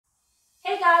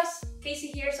guys, Kaycee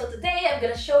here. So today I'm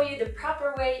gonna show you the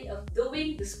proper way of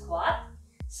doing the squat.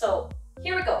 So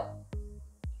here we go.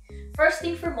 First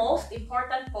thing foremost,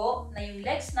 important po na yung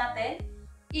legs natin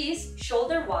is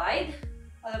shoulder wide,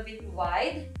 a little bit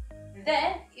wide. And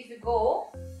then if you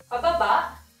go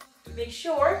pababa, make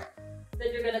sure that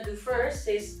you're gonna do first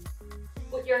is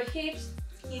put your hips,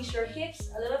 hinge your hips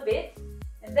a little bit.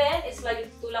 And then it's like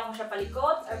tulak mo siya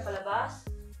palikot or palabas.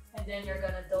 And then you're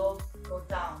gonna go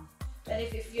down. And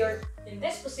if you're in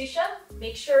this position,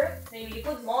 make sure na yung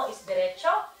likod mo is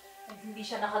diretso and hindi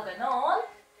siya nakaganon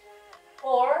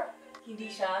or hindi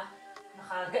siya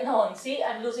nakaganon. See,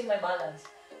 I'm losing my balance.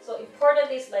 So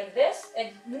important is like this and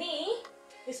knee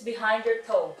is behind your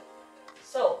toe.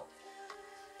 So,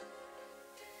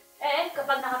 and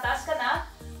kapag nakataas ka na,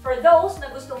 for those na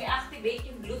gustong i-activate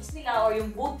yung glutes nila or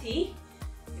yung booty,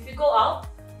 if you go out,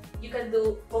 you can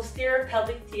do posterior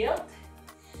pelvic tilt.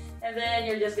 And then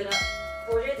you're just gonna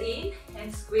push it in and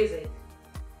squeeze it.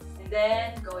 And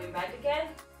then going back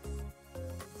again.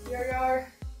 Here you are.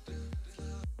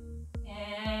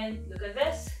 And look at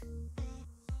this.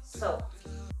 So,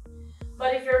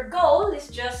 but if your goal is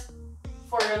just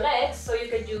for your legs, so you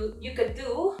could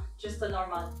do just a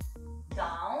normal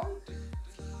down.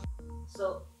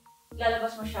 So,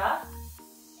 lalabas mo siya.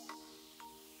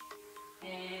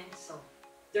 And so,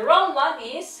 the wrong one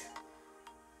is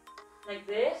like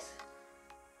this.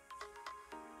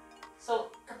 So,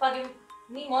 kapag yung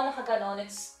knee mo nakaganon,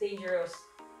 it's dangerous.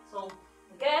 So,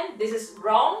 again, this is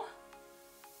wrong.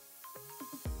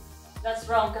 That's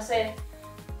wrong kasi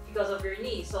because of your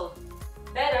knee. So,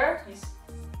 better is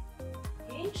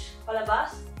hinge,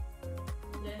 palabas,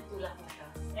 then tulak mo siya.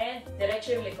 And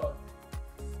diretso yung likod.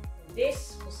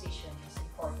 This position is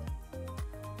important.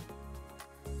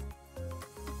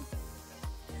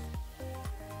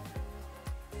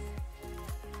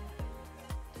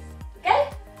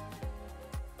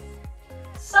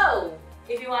 So,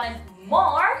 if you wanted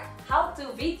more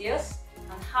how-to videos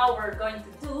on how we're going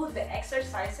to do the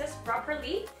exercises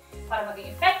properly para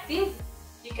maging effective,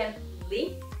 you can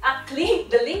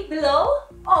click the link below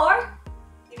or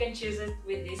you can choose it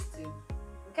with these two.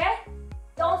 Okay?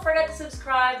 Don't forget to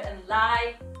subscribe and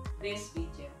like this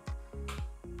video.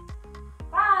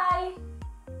 Bye!